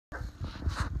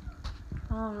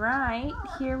Alright,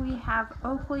 here we have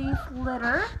Oakley's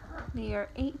litter. They are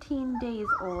 18 days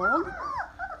old.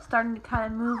 Starting to kind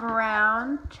of move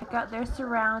around, check out their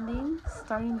surroundings,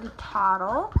 starting to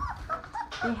toddle.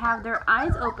 They have their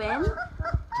eyes open.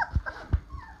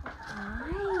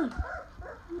 Hi,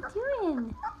 what are you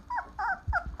doing?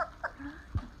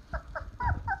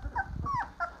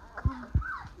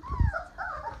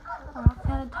 We're all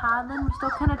kind of toddling. We're still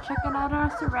kind of checking out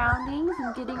our surroundings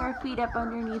and getting our feet up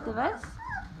underneath of us.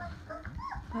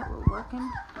 But we're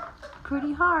working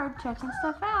pretty hard, checking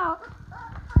stuff out.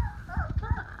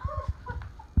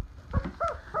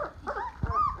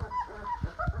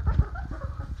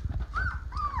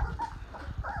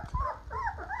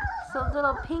 So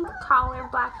little pink collar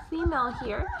black female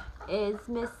here is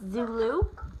Miss Zulu.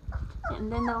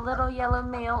 And then the little yellow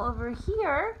male over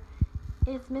here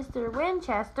is Mr.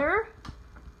 Winchester.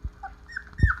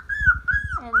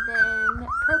 And then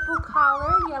purple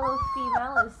collar, yellow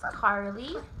female is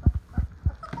Carly.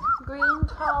 Green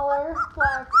collar,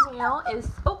 black male is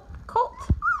Colt.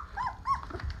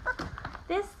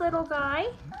 This little guy,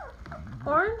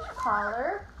 orange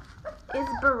collar, is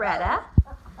Beretta.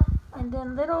 And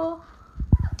then little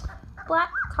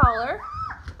black collar,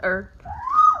 or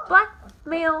black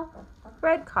male,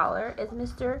 red collar is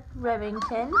Mr.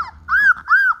 Remington.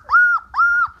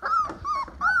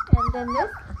 And then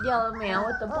this yellow male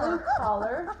with the blue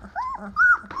collar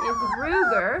is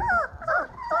Ruger.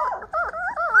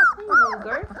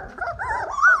 Ruger.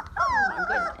 Oh my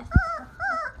goodness.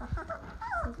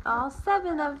 This is all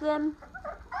 7 of them.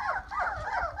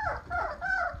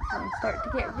 They start to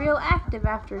get real active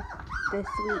after this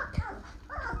week.